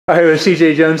All right, with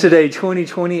CJ Jones today,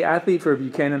 2020 athlete for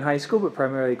Buchanan High School, but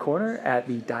primarily corner at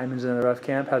the Diamonds in the Rough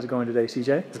camp. How's it going today,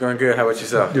 CJ? It's going good. How about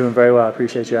yourself? Doing very well. I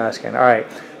appreciate you asking. All right,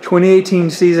 2018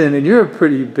 season, and you're a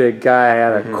pretty big guy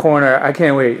at a corner. I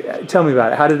can't wait. Tell me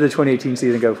about it. How did the 2018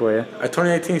 season go for you? Our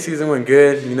 2018 season went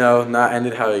good. You know, not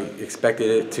ended how we expected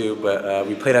it to, but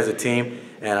we played as a team,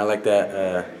 and I like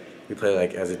that we played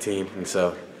like as a team, and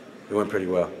so it went pretty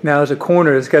well. Now, as a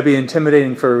corner, it's got to be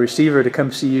intimidating for a receiver to come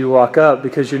see you walk up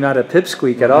because you're not a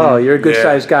pipsqueak at all. You're a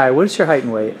good-sized guy. What's your height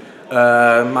and weight?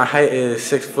 My height is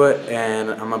 6 foot, and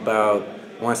I'm about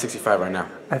 165 right now.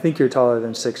 I think you're taller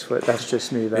than 6 foot. That's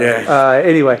just me, though. Yeah.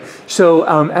 Anyway, so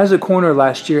as a corner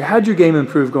last year, how'd your game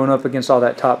improve going up against all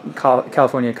that top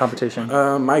California competition?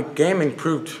 My game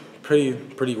improved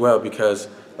pretty well because,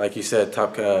 like you said,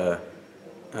 top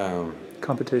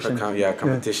competition.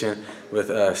 Competition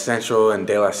with Central and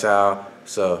De La Salle.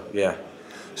 So, yeah.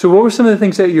 So what were some of the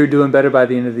things that you were doing better by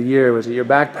the end of the year? Was it your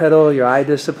back pedal, your eye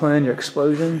discipline, your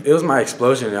explosion? It was my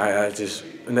explosion. I just,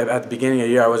 at the beginning of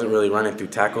the year, I wasn't really running through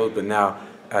tackles, but now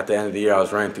at the end of the year, I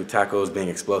was running through tackles, being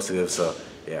explosive. So,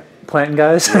 yeah. Planting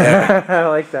guys? Yeah. I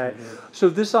like that. So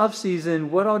this offseason,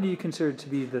 what all do you consider to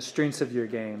be the strengths of your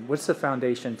game? What's the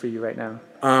foundation for you right now?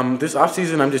 This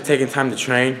offseason, I'm just taking time to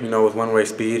train, you know, with one-way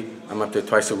speed. I'm up there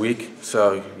twice a week,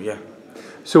 so yeah.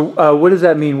 So what does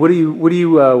that mean? What are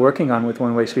you working on with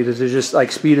one-way speed? Is it just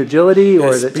like speed agility, or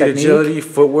is it technique? Speed agility,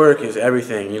 footwork is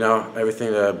everything, you know,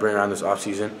 everything to bring around this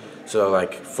offseason. So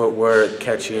like footwork,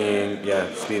 catching,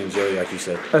 yeah, speed and agility, like you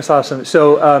said. That's awesome.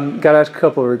 So got to ask a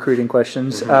couple of recruiting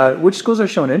questions. Which schools are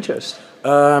showing interest?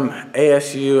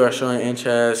 ASU are showing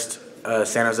interest,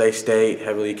 San Jose State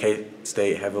heavily,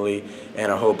 K-State heavily,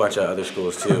 and a whole bunch of other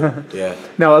schools too. Yeah.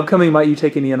 Now, upcoming, might you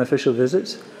take any unofficial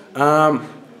visits? I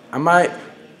might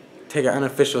take an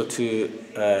unofficial to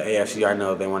ASU. I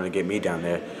know they want to get me down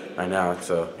there right now,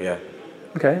 so yeah.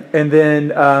 Okay, and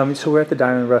then so we're at the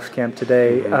Diamond Rough camp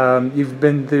today. You've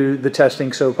been through the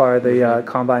testing so far, the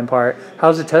combine part.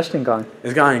 How's the testing gone?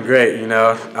 It's going great. You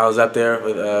know, I was up there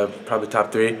with probably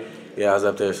top 3. Yeah, I was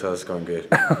up there, so it's going good.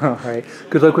 All right.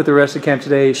 Good luck with the rest of camp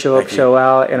today. Show up, show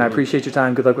out, and I appreciate your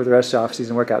time. Good luck with the rest of the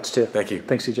off-season workouts too. Thank you.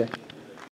 Thanks, CJ.